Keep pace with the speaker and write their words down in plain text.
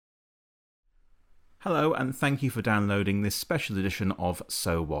Hello, and thank you for downloading this special edition of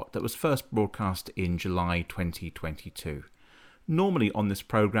So What that was first broadcast in July 2022. Normally on this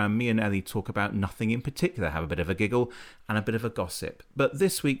programme, me and Ellie talk about nothing in particular, have a bit of a giggle and a bit of a gossip, but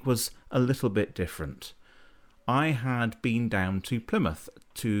this week was a little bit different. I had been down to Plymouth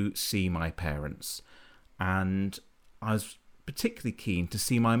to see my parents, and I was particularly keen to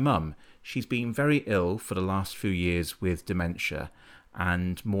see my mum. She's been very ill for the last few years with dementia,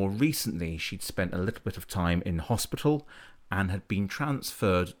 and more recently she'd spent a little bit of time in hospital and had been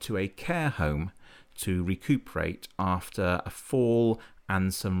transferred to a care home to recuperate after a fall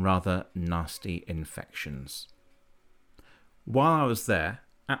and some rather nasty infections. While I was there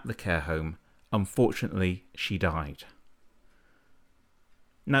at the care home, unfortunately she died.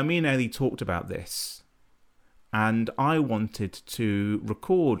 Now, me and Ellie talked about this, and I wanted to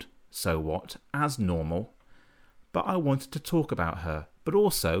record So What as normal, but I wanted to talk about her, but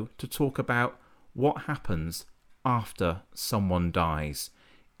also to talk about what happens after someone dies.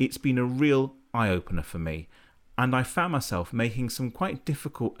 It's been a real eye-opener for me, and I found myself making some quite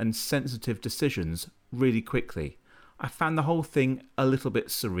difficult and sensitive decisions really quickly. I found the whole thing a little bit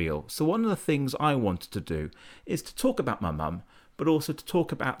surreal. So one of the things I wanted to do is to talk about my mum, but also to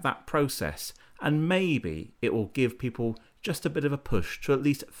talk about that process, and maybe it will give people just a bit of a push to at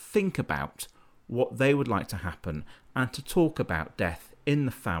least think about what they would like to happen and to talk about death in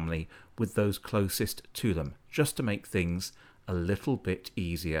the family with those closest to them, just to make things a little bit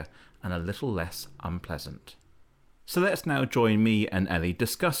easier and a little less unpleasant. So let's now join me and Ellie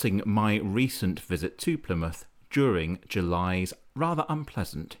discussing my recent visit to Plymouth during July's rather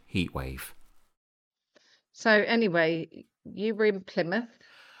unpleasant heatwave. So anyway, you were in Plymouth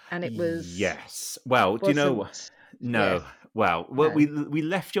and it was Yes. Well, do you know what? wasn't No. yeah, Well, no, we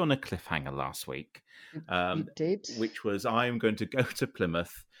left you on a cliffhanger last week, you did. which was I am going to go to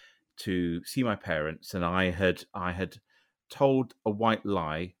Plymouth to see my parents, and I had told a white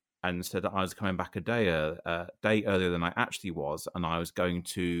lie and said that I was coming back a day earlier than I actually was, and I was going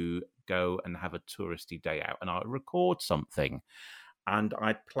to go and have a touristy day out, and I would record something, and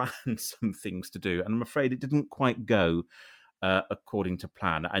I'd planned some things to do, and I'm afraid it didn't quite go according to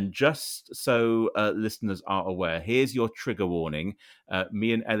plan. And just so listeners are aware, here's your trigger warning.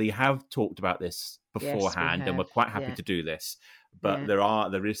 Me and Ellie have talked about this Yes, we beforehand, and we're have. quite happy Yeah, to do this. But yeah,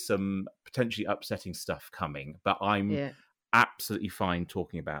 there is some potentially upsetting stuff coming. But I'm yeah. absolutely fine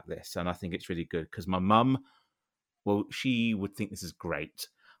talking about this, and I think it's really good because my mum, well, she would think this is great.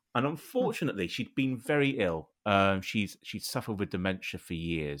 And Mm. unfortunately, she'd been very ill. She'd suffered with dementia for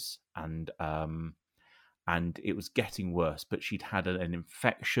years, and it was getting worse. But she'd had an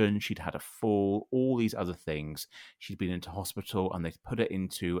infection, she'd had a fall, all these other things. She'd been into hospital, and they'd put her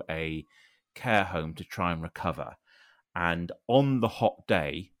into a care home to try and recover. And on the hot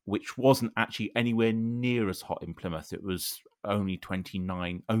day, which wasn't actually anywhere near as hot in Plymouth, it was only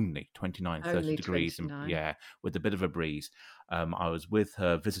 29, 30 Only degrees, and 29. yeah, with a bit of a breeze. I was with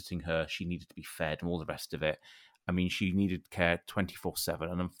her, visiting her. She needed to be fed and all the rest of it. I mean, she needed care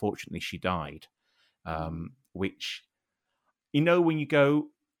 24/7, and unfortunately, she died. Mm. Which, you know, when you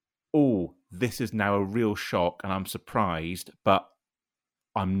go, oh, this is now a real shock, and I'm surprised, but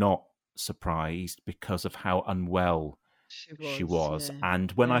I'm not surprised because of how unwell She she was, was. yeah.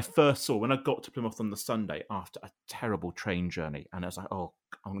 And when Yeah. when I got to Plymouth on the Sunday after a terrible train journey, and I was like, oh,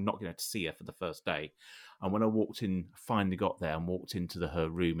 I'm not going to see her for the first day. And when I walked in, finally got there and walked into her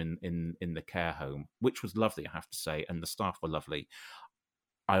room in the care home, which was lovely, I have to say, and the staff were lovely.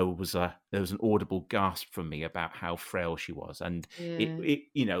 There was an audible gasp from me about how frail she was, and Yeah.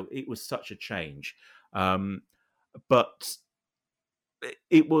 it was such a change. Um, but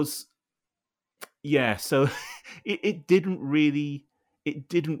it was, yeah, so it didn't really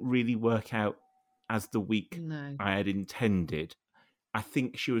work out as the week No. I had intended. I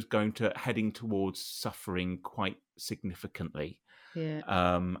think she was heading towards suffering quite significantly, Yeah.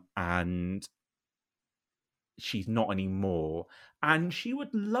 and she's not anymore. And she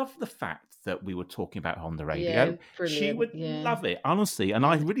would love the fact that we were talking about her on the Yeah. radio. She Brilliant. would Yeah. love it, honestly. And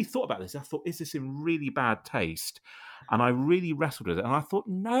I Yeah. really thought about this. I thought, is this in really bad taste? And I really wrestled with it. And I thought,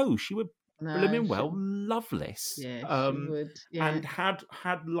 no, she would No. blooming well love this. Yeah, she would. Yeah. And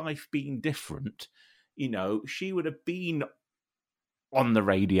had life been different, she would have been on the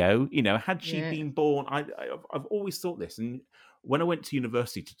radio. Had she Yeah. been born, I've always thought this. And when I went to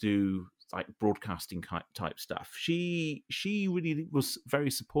university to do like broadcasting type stuff, she really was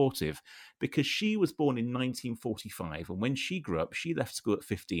very supportive because she was born in 1945, and when she grew up, she left school at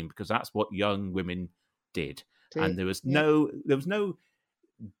 15 because that's what young women did. And Did. Yeah. there was no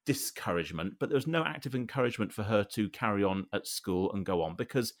discouragement, but there was no active encouragement for her to carry on at school and go on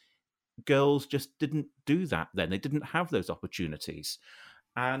because girls just didn't do that then. They didn't have those opportunities.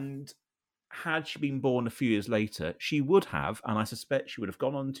 And had she been born a few years later, she would have, and I suspect she would have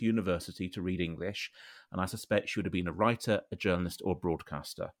gone on to university to read English, and I suspect she would have been a writer, a journalist, or a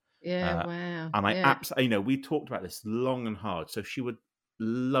broadcaster. Yeah, Uh, wow. and I Yeah, absolutely, we talked about this long and hard, so she would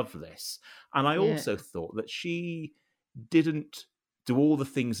love this. And I yeah. also thought that she didn't do all the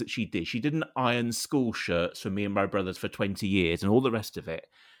things that she did. She didn't iron school shirts for me and my brothers for 20 years and all the rest of it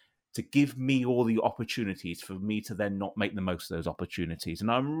to give me all the opportunities for me to then not make the most of those opportunities.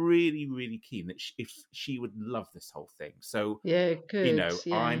 And I'm really, really keen that if she would love this whole thing. So, Yeah, good.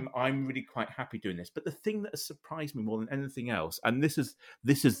 Yeah. I'm really quite happy doing this. But the thing that has surprised me more than anything else, and this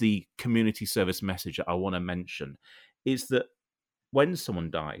is the community service message that I want to mention, is that when someone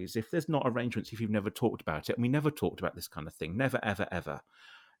dies, if there's not arrangements, if you've never talked about it, and we never talked about this kind of thing, never, ever, ever,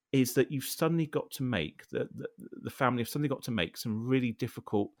 is that you've suddenly got to make the family have suddenly got to make some really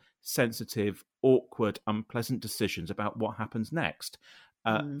difficult, sensitive, awkward, unpleasant decisions about what happens next.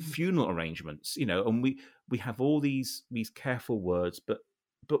 Mm. Funeral arrangements, and we have all these careful words, but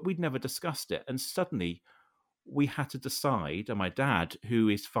we'd never discussed it, and suddenly we had to decide. And my dad, who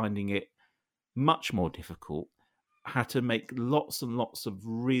is finding it much more difficult, had to make lots and lots of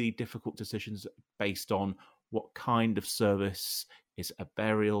really difficult decisions based on what kind of service. Is it a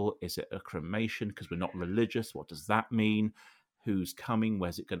burial? Is it a cremation? Because we're not religious. What does that mean? Who's coming?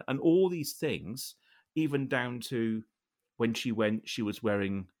 Where's it going? And all these things, even down to when she went, she was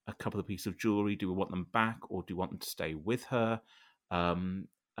wearing a couple of pieces of jewelry. Do we want them back, or do we want them to stay with her?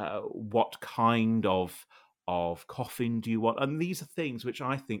 What kind of coffin do you want? And these are things which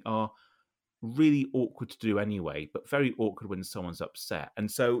I think are really awkward to do anyway, but very awkward when someone's upset. And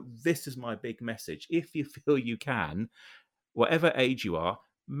so this is my big message. If you feel you can, whatever age you are,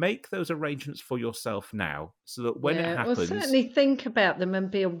 make those arrangements for yourself now so that when it Yeah. Well, happens, certainly think about them and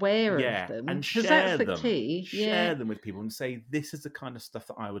be aware of yeah, them and because that's share the them. key. Yeah. Share them with people and say, this is the kind of stuff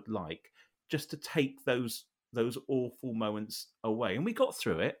that I would like, just to take those awful moments away. And we got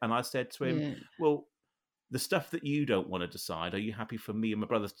through it. And I said to him, Yeah. well, the stuff that you don't want to decide, are you happy for me and my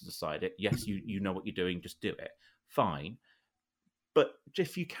brothers to decide it? Yes, you know what you're doing, just do it. Fine. But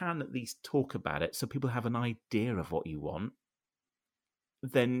if you can at least talk about it so people have an idea of what you want,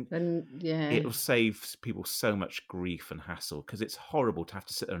 then And yeah. it'll save people so much grief and hassle, because it's horrible to have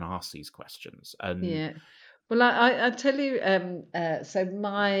to sit there and ask these questions. And Yeah. Well, I tell you, so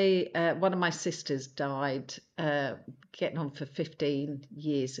my one of my sisters died getting on for 15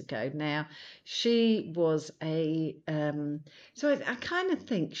 years ago now. She was so I kind of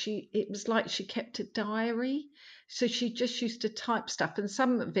think it was like she kept a diary. So she just used to type stuff, and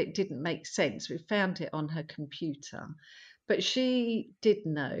some of it didn't make sense. We found it on her computer, but she did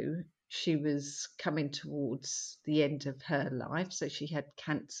know she was coming towards the end of her life. So she had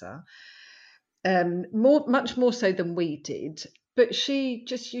cancer, much more so than we did. But she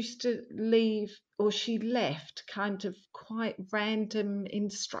just used to leave, or she left kind of quite random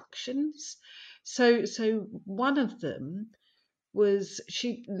instructions. So one of them was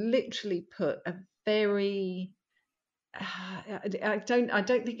she literally put a very I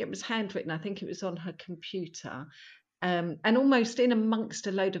don't think it was handwritten. I think it was on her computer, and almost in amongst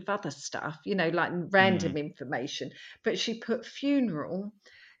a load of other stuff, like mm, random information. But she put funeral,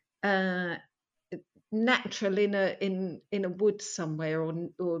 uh, natural in a wood somewhere,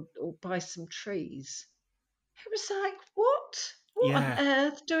 or by some trees. It was like, what? What on yeah,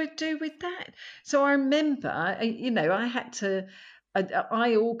 earth do I do with that? So I remember, I had to,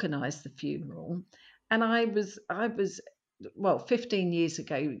 I organised the funeral, and I was, well, 15 years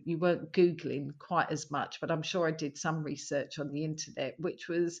ago, you weren't Googling quite as much, but I'm sure I did some research on the internet, which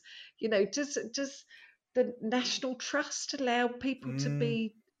was, does the National Trust allow people to mm,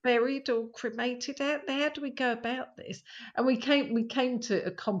 be buried or cremated out there? How do we go about this? And we came to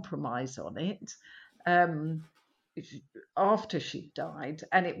a compromise on it. Um, After she died,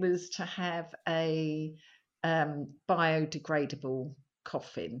 and it was to have a biodegradable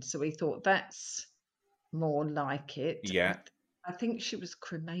coffin. So we thought that's more like it. yeah, I think she was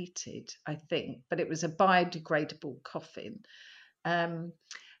cremated, I think, but it was a biodegradable coffin. Um,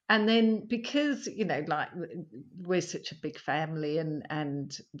 and then because like we're such a big family,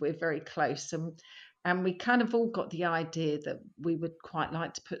 and we're very close, and we kind of all got the idea that we would quite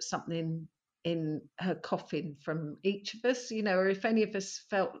like to put something in her coffin from each of us, or if any of us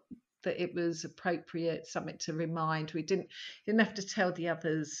felt that it was appropriate, something to remind. We didn't have to tell the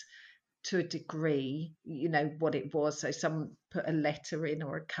others to a degree, what it was. So some put a letter in,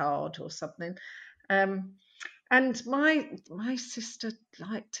 or a card, or something. Um, and my sister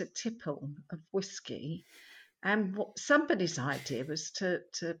liked a tipple of whiskey, and what somebody's idea was to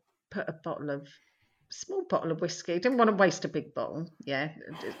put a small bottle of whiskey. Didn't want to waste a big bottle,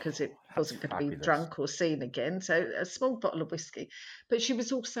 because it That's wasn't going to be fabulous. drunk or seen again. So a small bottle of whiskey. But she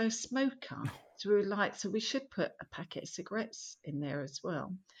was also a smoker. So we were like, so we should put a packet of cigarettes in there as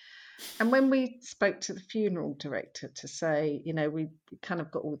well. And when we spoke to the funeral director to say, we kind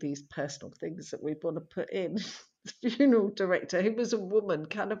of got all these personal things that we want to put in, the funeral director, who was a woman,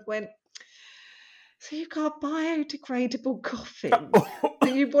 kind of went, so you've got a biodegradable coffin,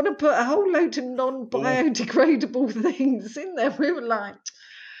 and you want to put a whole load of non-biodegradable things in there. We were like,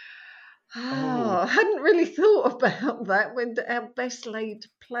 I hadn't really thought about that when our best laid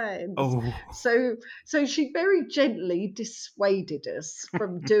plans. So she very gently dissuaded us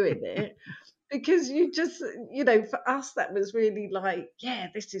from doing it. Because you just, for us, that was really like, yeah,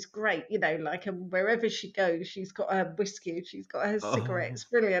 this is great. Like, and wherever she goes, she's got her whiskey, she's got her cigarettes.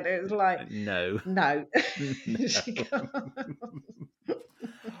 Brilliant. It was like, no. She can't.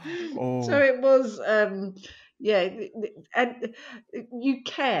 So it was, and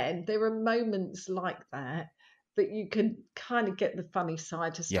there are moments like that you can kind of get the funny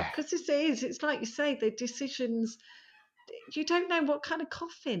side of stuff. Because it's like you say, the decisions. You don't know what kind of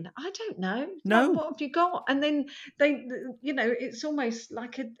coffin. I don't know. No. Like, what have you got? And then they, it's almost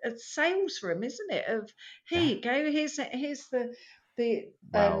like a sales room, isn't it? Of here you go. Here's the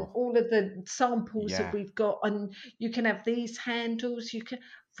all of the samples that we've got, and you can have these handles. You can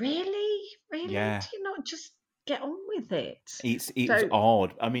really. Do you not just get on with it? It was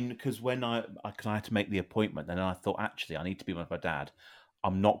odd. I mean, because when I had to make the appointment, and I thought, actually, I need to be with my dad.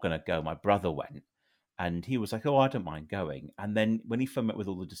 I'm not going to go. My brother went. And he was like, I don't mind going. And then when he came up with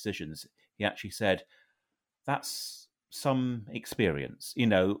all the decisions, he actually said, that's some experience,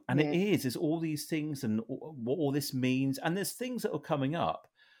 and it is. There's all these things and what all this means. And there's things that are coming up.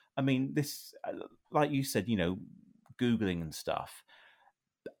 I mean, this, like you said, Googling and stuff.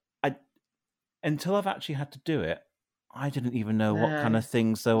 Until I've actually had to do it, I didn't even know what kind of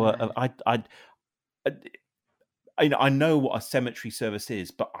things there were. I know what a cemetery service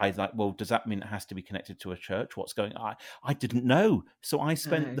is, but I like, well, does that mean it has to be connected to a church? What's going on? I didn't know. So I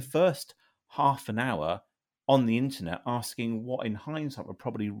spent the first half an hour on the internet asking what in hindsight were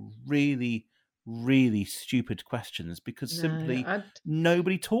probably really, really stupid questions because simply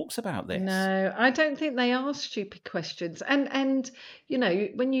nobody talks about this. No, I don't think they are stupid questions. And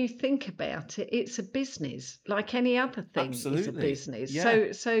when you think about it, it's a business like any other thing. Is a business.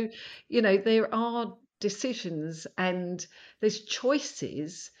 Yeah. So there are decisions and there's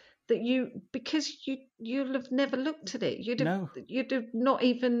choices that you'll have never looked at it. You'd have not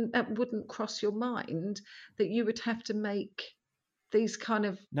even, that wouldn't cross your mind that you would have to make these kind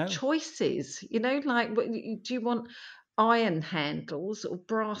of choices. Like, do you want iron handles or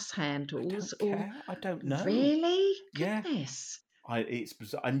brass handles? I don't know. Really? Goodness. It's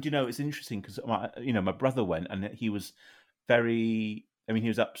bizarre. And it's interesting because my brother went and he was very. I mean, he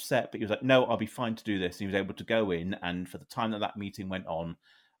was upset, but he was like, "No, I'll be fine to do this." And he was able to go in, and for the time that meeting went on,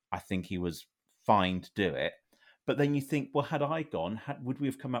 I think he was fine to do it. But then you think, well, had I gone, would we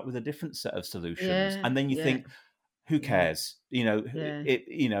have come up with a different set of solutions? And then you think, who cares?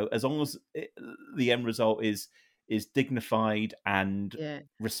 As long as the end result is dignified and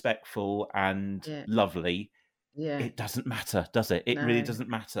respectful and lovely, it doesn't matter, does it? It really doesn't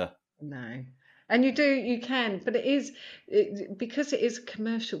matter. No. And you can, but because it is a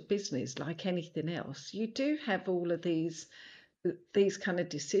commercial business like anything else, you do have all of these kind of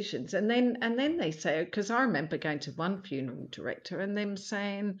decisions. And then they say, because I remember going to one funeral director and them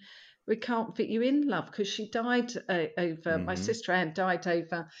saying, we can't fit you in, love, because she died over, my sister Anne died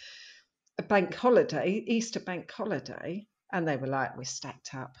over a bank holiday, Easter bank holiday. And they were like, we're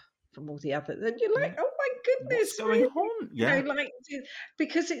stacked up from all the others. And you're like, oh my goodness. What's going on? Yeah.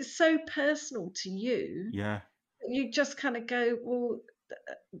 Because it's so personal to you. Yeah. You just kind of go, well,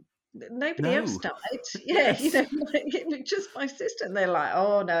 nobody else died. Yeah. Just my sister. And they're like,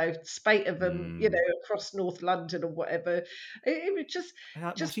 oh no, spate of them, across North London or whatever. It was just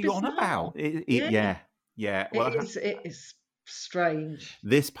what are you on about? Yeah. Well, it is strange.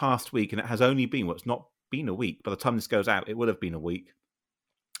 This past week, and it has only been, it's not been a week. By the time this goes out, it will have been a week.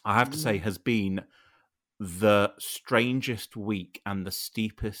 I have to say, has been the strangest week and the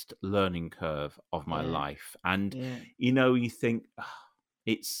steepest learning curve of my life. And, you think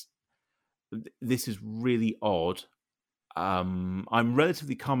this is really odd. I'm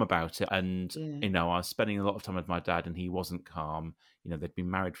relatively calm about it. And, I was spending a lot of time with my dad and he wasn't calm. They'd been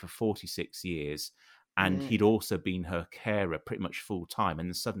married for 46 years and he'd also been her carer pretty much full time. And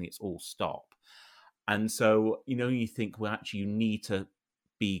then suddenly it's all stop. And so, you think, well, actually you need to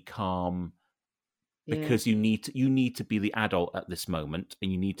be calm Yeah. because you need to be the adult at this moment,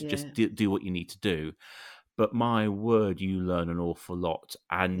 and you need to just Yeah. do what you need to do. But my word, you learn an awful lot,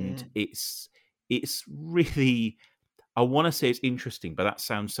 and Yeah. it's really, I want to say it's interesting, but that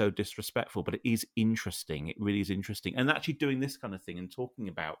sounds so disrespectful. But it is interesting. It really is interesting, and actually doing this kind of thing and talking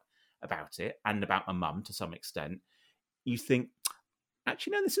about it and about my mum to some extent, you think,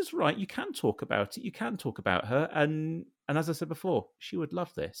 actually, no, this is right. You can talk about it. You can talk about her, and as I said before, she would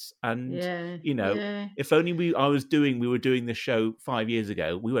love this. And Yeah. you know, Yeah. if only we were doing this show 5 years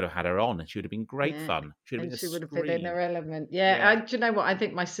ago, we would have had her on, and she would have been great Yeah, fun. She would have and been a she would have been in scream. her element. Yeah, Yeah. do you know what? I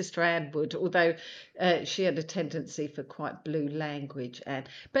think my sister Anne would, although she had a tendency for quite blue language. And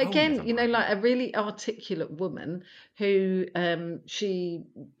but Oh, again, never mind. like a really articulate woman who,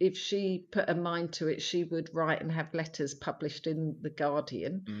 if she put her mind to it, she would write and have letters published in the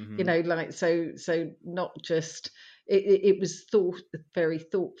Guardian. Hmm. Like so not just it was very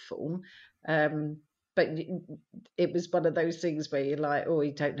thoughtful. Um, but it was one of those things where you're like, oh,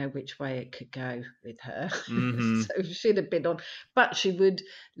 you don't know which way it could go with her. Hmm. So she'd have been on, but she would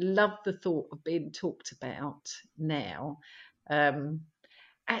love the thought of being talked about now. Um,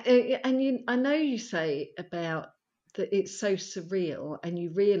 I know you say about that it's so surreal, and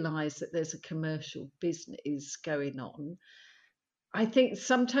you realise that there's a commercial business going on. I think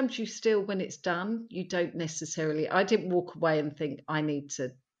sometimes you still, when it's done, you don't necessarily. I didn't walk away and think I need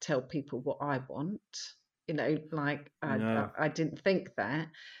to tell people what I want. Like No. I didn't think that,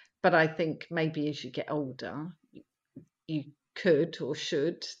 but I think maybe as you get older, you could or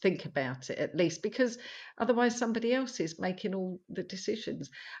should think about it at least, because otherwise somebody else is making all the decisions.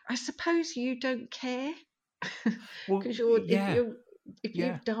 I suppose you don't care Well, because yeah, if yeah.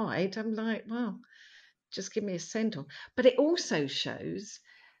 you've died, I'm like, well, just give me a send off. But it also shows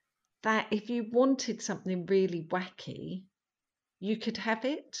that if you wanted something really wacky, you could have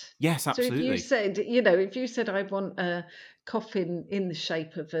it. Yes, So if you absolutely. said, I want a coffin in the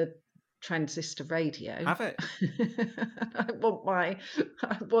shape of a transistor radio. Have it. I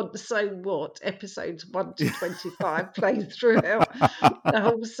want So What episodes 1 to 25 played throughout the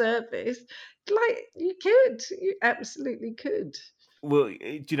whole service. Like you absolutely could. Well,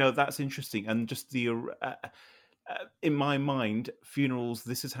 that's interesting, and just in my mind, funerals.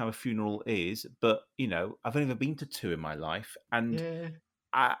 This is how a funeral is, but I've only ever been to two in my life, and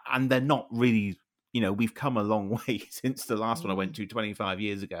Yeah. and they're not really. We've come a long way since the last one I went Mm. to 25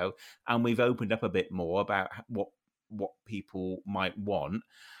 years ago, and we've opened up a bit more about what people might want.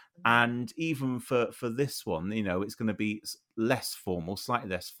 And even for this one, it's going to be less formal, slightly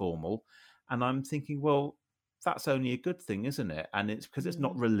less formal. And I'm thinking, well, that's only a good thing, isn't it? And it's because it's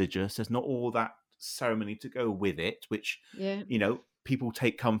not Mm. religious. There's not all that ceremony to go with it, which Yeah. people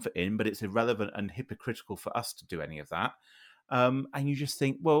take comfort in. But it's irrelevant and hypocritical for us to do any of that. And you just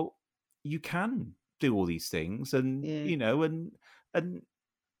think, well, you can do all these things, and Yeah. and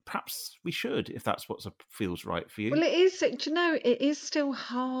perhaps we should, if that's what feels right for you. Well, it is. Do you know, it is still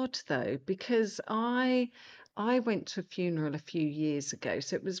hard though, because I went to a funeral a few years ago.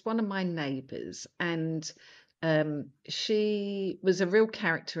 So it was one of my neighbours, and she was a real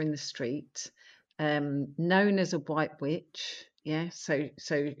character in the street, known as a white witch. Yeah, so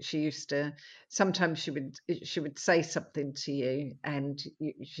she used to, sometimes she would say something to you, and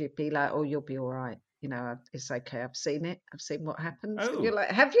she'd be like, "Oh, you'll be all right. It's okay. I've seen it. I've seen what happens." And you're Oh,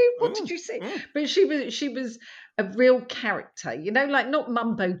 like, "Have you? What did oh, you see?" oh. But she was a real character, like not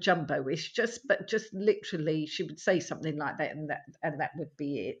mumbo jumbo-ish, but just literally she would say something like that, and that would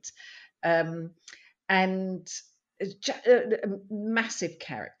be it. Um, and a massive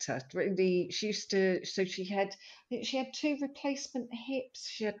character. Really, she used to. So she had two replacement hips.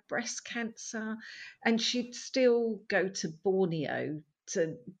 She had breast cancer, and she'd still go to Borneo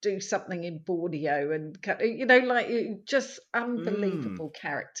to do something in Borneo, and like just Mm. unbelievable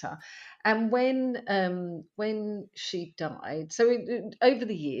character. And when she died, so over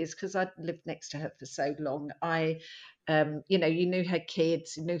the years, because I'd lived next to her for so long, you knew her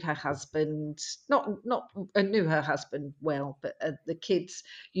kids, you knew her husband, not knew her husband well, but the kids,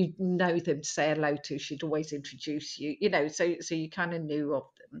 you know them to say hello to. She'd always introduce you, so you kind of knew of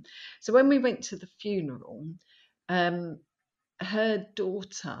them. So when we went to the funeral, um, her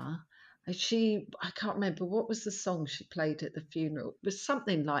daughter, I can't remember what was the song she played at the funeral. It was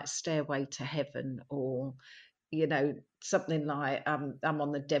something like Stairway to Heaven, or something like I'm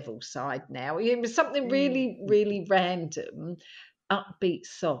on the devil's side now. It was something Mm. really, really random, upbeat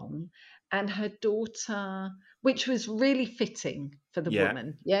song. And her daughter, which was really fitting for the Yeah,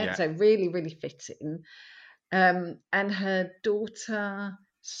 woman, yeah, yeah. so really, really fitting. And her daughter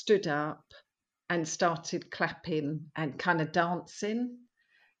stood up and started clapping and kind of dancing.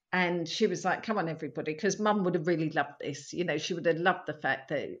 And she was like, "Come on, everybody," because Mum would have really loved this. You know, she would have loved the fact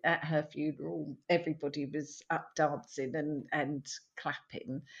that at her funeral, everybody was up dancing and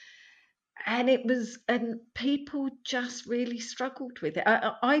clapping. And it was, and people just really struggled with it.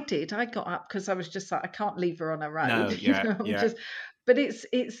 I did. I got up because I was just like, I can't leave her on her own. No, yeah, I'm yeah, just. But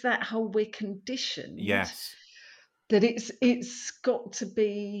it's that whole we're conditioned yes, that it's got to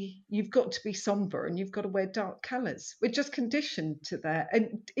be, you've got to be somber and you've got to wear dark colours. We're just conditioned to that.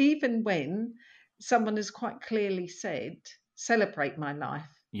 And even when someone has quite clearly said, celebrate my life,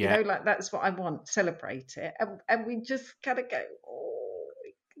 yeah, like that's what I want, celebrate it. And we just kind of go, oh,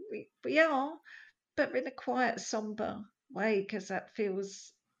 we are, but in a quiet, somber way, because that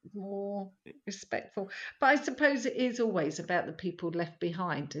feels more respectful. But I suppose it is always about the people left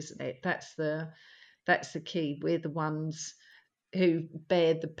behind, isn't it? That's the key. We're the ones who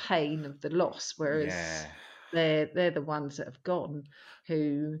bear the pain of the loss, whereas yeah. they're the ones that have gone,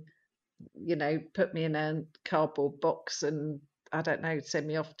 who, put me in a cardboard box and, I don't know, send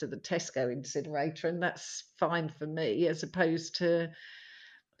me off to the Tesco incinerator, and that's fine for me, as opposed to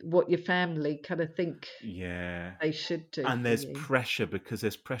what your family kind of think Yeah. they should do And for there's you. pressure because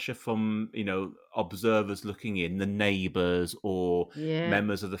there's pressure from, observers looking in, the neighbors or Yeah,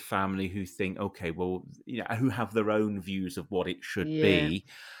 members of the family who think, okay, well, who have their own views of what it should yeah, be.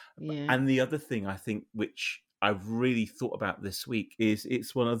 yeah, And the other thing I think, which I've really thought about this week, is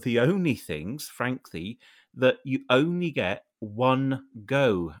it's one of the only things, frankly, that you only get one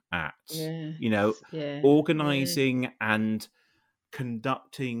go at. yeah, You know, yeah, yeah, organizing and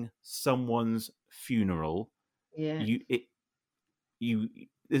conducting someone's funeral, yeah, you it you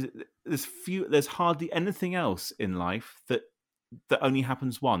there's, there's hardly anything else in life that only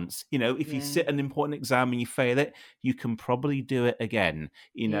happens once. If you yeah, sit an important exam and you fail it, you can probably do it again.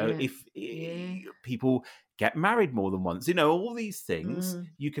 yeah, If yeah, people get married more than once, all these things, mm,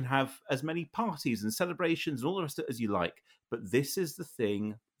 you can have as many parties and celebrations and all the rest of it as you like. But this is the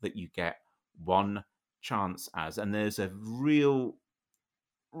thing that you get one chance as, and there's a real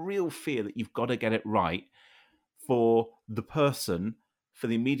fear that you've got to get it right for the person, for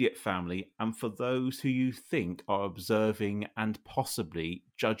the immediate family, and for those who you think are observing and possibly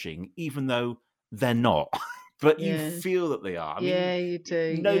judging, even though they're not. But you yeah, feel that they are. I mean, yeah, you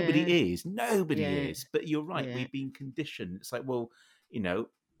do, yeah, nobody yeah, is. But you're right. yeah, We've been conditioned. It's like, well, you know,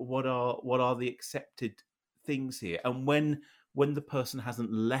 what are the accepted things here? And when the person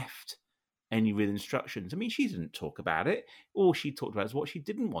hasn't left any real instructions, I mean, she didn't talk about it. All she talked about is what she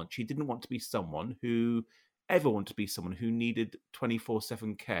didn't want. She didn't want to be someone who ever wanted to be someone who needed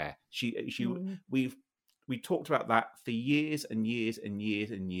 24/7 care. mm, We talked about that for years and years and years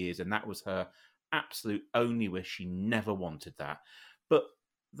and years, and that was her absolute only wish. She never wanted that. But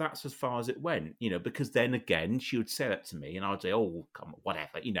that's as far as it went, because then again she would say that to me and I would say, oh, come on,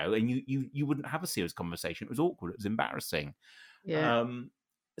 whatever, and you wouldn't have a serious conversation. It was awkward, it was embarrassing. yeah. um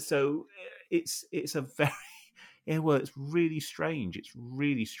so it's a very yeah, well, it's really strange. It's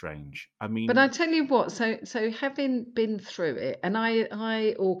really strange. I But I mean, tell you what, so having been through it, and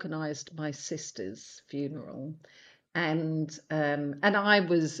I organised my sister's funeral, and I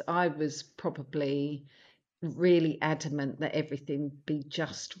was probably really adamant that everything be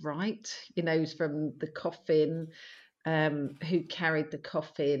just right, from the coffin, who carried the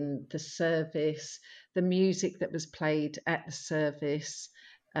coffin, the service, the music that was played at the service,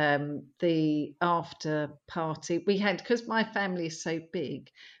 the after party. We had, because my family is so big,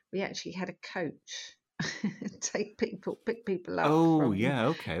 we actually had a coach pick people up oh from, yeah,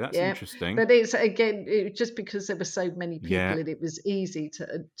 okay, that's yeah. interesting. But it's, again, just because there were so many Yeah, people and it was easy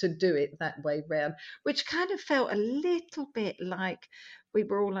to do it that way round, which kind of felt a little bit like we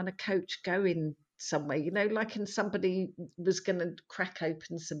were all on a coach going somewhere, like, and somebody was going to crack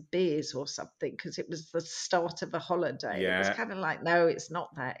open some beers or something because it was the start of a holiday. It was yeah, kind of like, no, it's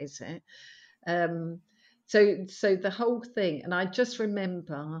not that, is it? Um, so the whole thing, and I just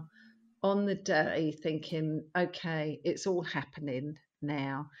remember on the day thinking, okay, it's all happening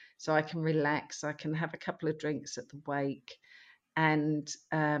now, so I can relax, I can have a couple of drinks at the wake, and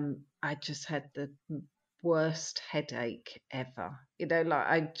I just had the worst headache ever.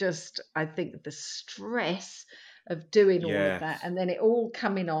 Like, I think the stress of doing all of that yes, and then it all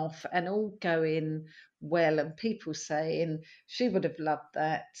coming off and all going well, and people saying she would have loved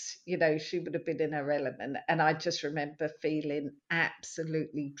that, she would have been in her element. And I just remember feeling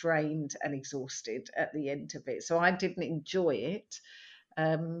absolutely drained and exhausted at the end of it. So I didn't enjoy it.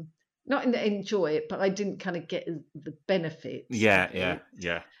 Um, not enjoy it, but I didn't kind of get the benefits of yeah, yeah, it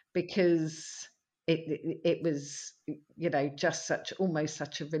yeah, because it was, just almost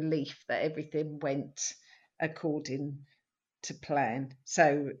such a relief that everything went according to plan.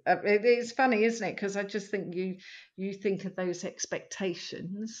 So it's funny, isn't it? Because I just think you think of those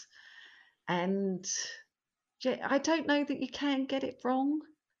expectations, and I don't know that you can get it wrong.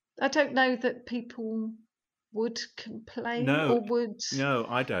 I don't know that people would complain No, or would. no,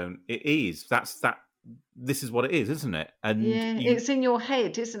 I don't. It is. That's that. This is what it is, isn't it? And Yeah, you it's in your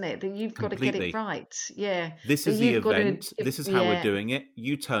head, isn't it? That you've got to get it completely. right. Yeah, This that is the you've got to. event. This is how we're Yeah, doing it.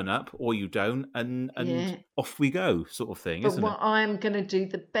 You turn up or you don't, and yeah. off we go, sort of thing, But isn't what it? I'm going to do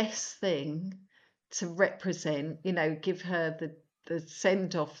the best thing to represent, give her the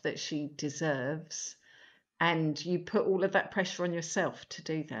send off that she deserves, and you put all of that pressure on yourself to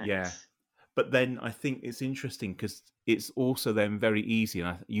do that. Yeah. But then I think it's interesting because it's also then very easy.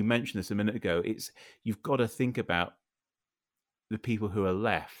 And you mentioned this a minute ago. It's you've got to think about the people who are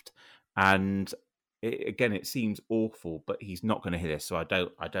left, and again, it seems awful, but he's not going to hear this, so I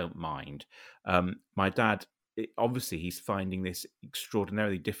don't mind. My dad, obviously, he's finding this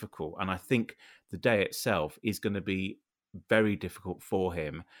extraordinarily difficult, and I think the day itself is going to be very difficult for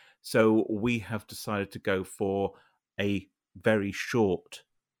him. So we have decided to go for a very short,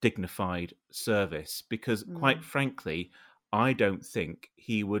 dignified service because, quite Mm, frankly, I don't think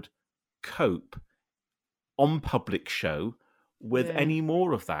he would cope on public show with yeah, any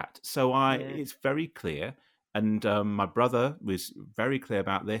more of that. So I, yeah, it's very clear, and my brother was very clear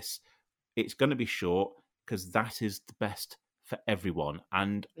about this. It's going to be short because that is the best for everyone,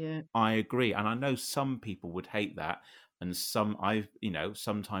 and yeah, I agree. And I know some people would hate that, and some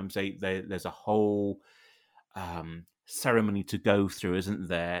sometimes there's a whole ceremony to go through, isn't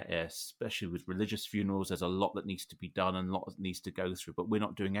there? Especially with religious funerals, there's a lot that needs to be done and a lot that needs to go through. But we're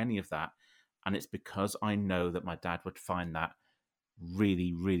not doing any of that, and it's because I know that my dad would find that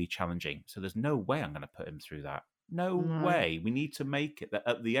really, really challenging. So there's no way I'm going to put him through that. No no, way. We need to make it that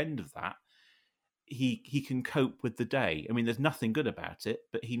at the end of that, he can cope with the day. I mean, there's nothing good about it,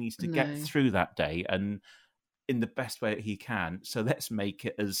 but he needs to get no, through that day and in the best way that he can. So let's make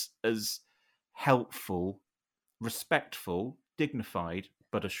it as helpful, respectful, dignified,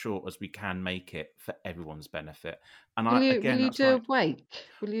 but as short as we can make it for everyone's benefit. And Will I you will again, you that's do a right. wake?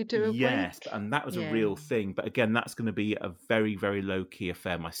 Will you do a Yes, wake? and that was a Yeah, real thing. But again, that's going to be a very, very low key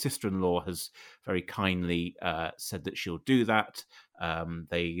affair. My sister in law has very kindly said that she'll do that.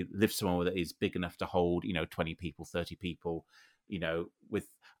 They live somewhere that is big enough to hold, 20 people, 30 people, with.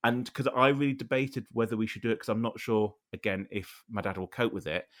 And because I really debated whether we should do it because I'm not sure, again, if my dad will cope with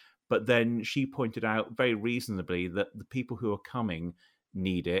it. But then she pointed out very reasonably that the people who are coming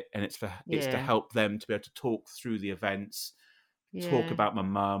need it, and it's to yeah, help them to be able to talk through the events, talk yeah, about my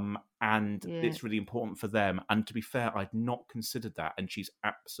mum, and yeah, it's really important for them. And to be fair, I'd not considered that, and she's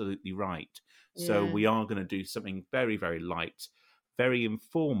absolutely right. So yeah, we are going to do something very, very light, very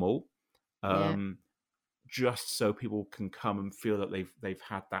informal, yeah. um, just so people can come and feel that they've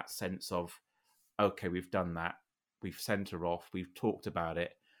had that sense of okay, we've done that, we've sent her off, we've talked about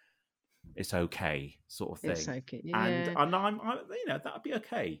it, it's okay, sort of It's thing. okay. And Yeah, and that'd be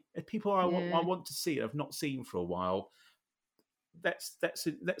okay. If people I yeah. want to see, I've not seen for a while,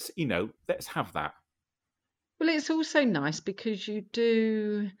 let's have that. Well, it's also nice because you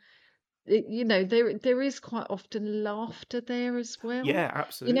do. There is quite often laughter there as well. Yeah,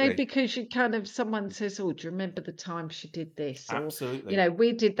 absolutely, Because you kind of someone says, "Oh, do you remember the time she did this?" Or, absolutely.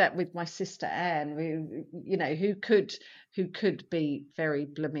 we did that with my sister Anne, who could be very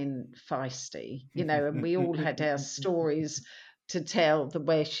blooming feisty, and we all had our stories to tell the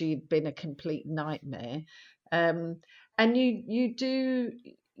where she'd been a complete nightmare. Um, and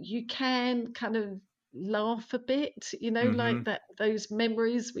you can kind of laugh a bit, like Hmm. that those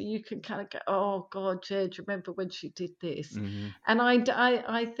memories where you can kind of go, "Oh God, yeah, do you remember when she did this?" Hmm. And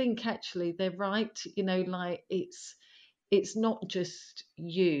I think actually they're right, like it's not just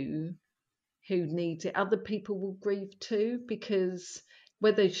you who needs it. Other people will grieve too, because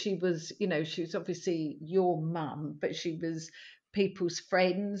whether she was obviously your mum, but she was people's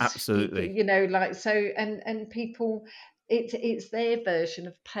friends, people, Absolutely. like so, and people, it's their version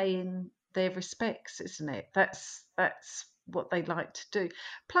of paying their respects, isn't it? That's what they like to do.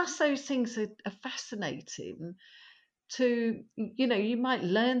 Plus, those things are fascinating to you might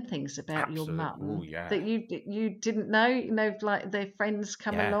learn things about your Absolutely. Oh mum yeah. that you didn't know, like their friends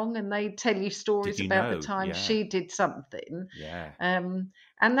come Yeah. along and they tell you Did stories you about the know? time Yeah. she did something. Yeah. um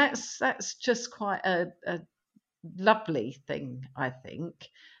and that's just quite a lovely thing, I think.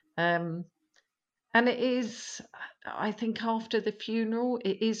 um and it is, I think, after the funeral,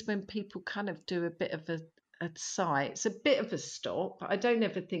 it is when people kind of do a bit of a sigh. It's a bit of a stop. I don't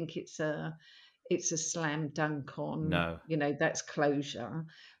ever think it's a slam dunk on, No. that's closure.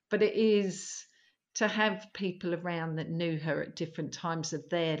 But it is, to have people around that knew her at different times of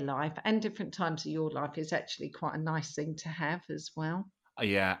their life and different times of your life is actually quite a nice thing to have as well.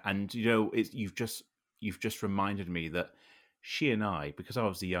 Yeah, and you've just reminded me that she and I, because I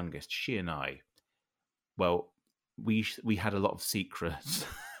was the youngest, she and I, well, we had a lot of secrets,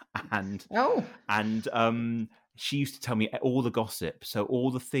 and Oh, she used to tell me all the gossip. So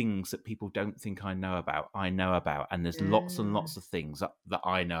all the things that people don't think I know about, and there's lots and yeah, lots of things that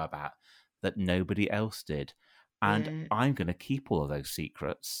I know about that nobody else did, and yeah, I'm going to keep all of those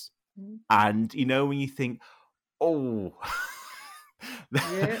secrets. mm, And when you think, oh.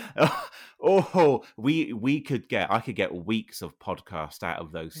 yeah, Oh, I could get weeks of podcast out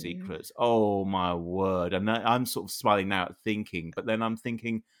of those yeah, secrets. Oh my word. And I'm sort of smiling now at thinking, but then I'm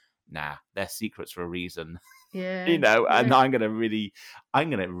thinking, nah, they're secrets for a reason. yeah, And yeah, I'm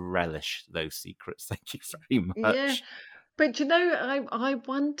gonna relish those secrets. Thank you very yeah. much. But I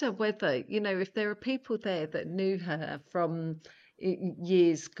wonder whether, if there are people there that knew her from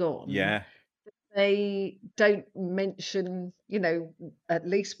years gone, Yeah. they don't mention, at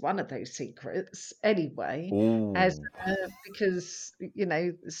least one of those secrets anyway, as Oh, because,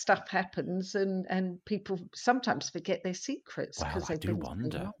 stuff happens and people sometimes forget their secrets well, because I they've do been so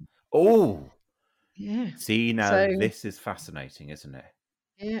wonder. long. Oh, Yeah. see, now So, this is fascinating, isn't it?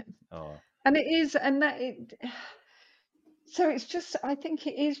 yeah. Oh, And it is, and that it so it's just I think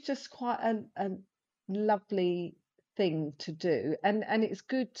it is just quite a lovely thing to do, and it's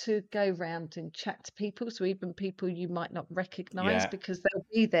good to go round and chat to people, so even people you might not recognise yeah, because they'll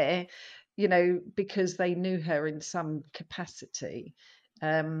be there, because they knew her in some capacity,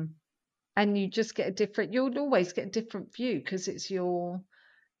 um, and you just get a different you'll always get a different view because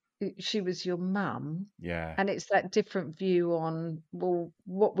she was your mum, yeah, and it's that different view on, well,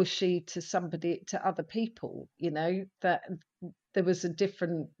 what was she to other people, that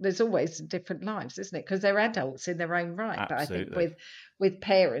there's always different lives, isn't it? Because they're adults in their own right, but I think absolutely. with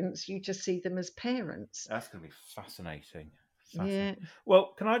parents, you just see them as parents. That's going to be fascinating. Fascinating. Yeah,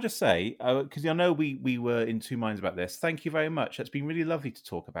 Well, can I just say, because I know we were in two minds about this. Thank you very much. It's been really lovely to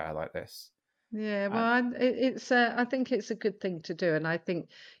talk about it like this. yeah. Well, And I think it's a good thing to do, and I think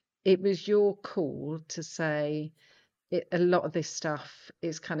it was your call to say a lot of this stuff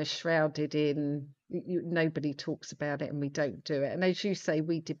is kind of shrouded in nobody talks about it and we don't do it. And as you say,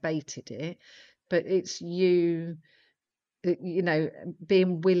 we debated it, but it's you,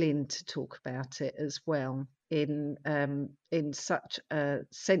 being willing to talk about it as well in such a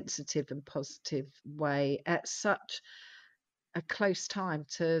sensitive and positive way at such a close time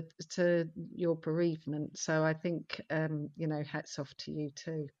to your bereavement. So I think hats off to you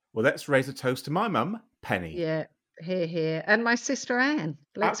too. well, let's raise a toast to my mum, Penny. Yeah, here, here. And my sister Anne.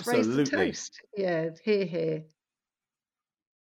 Let's raise the Absolutely. toast. Yeah, here, here.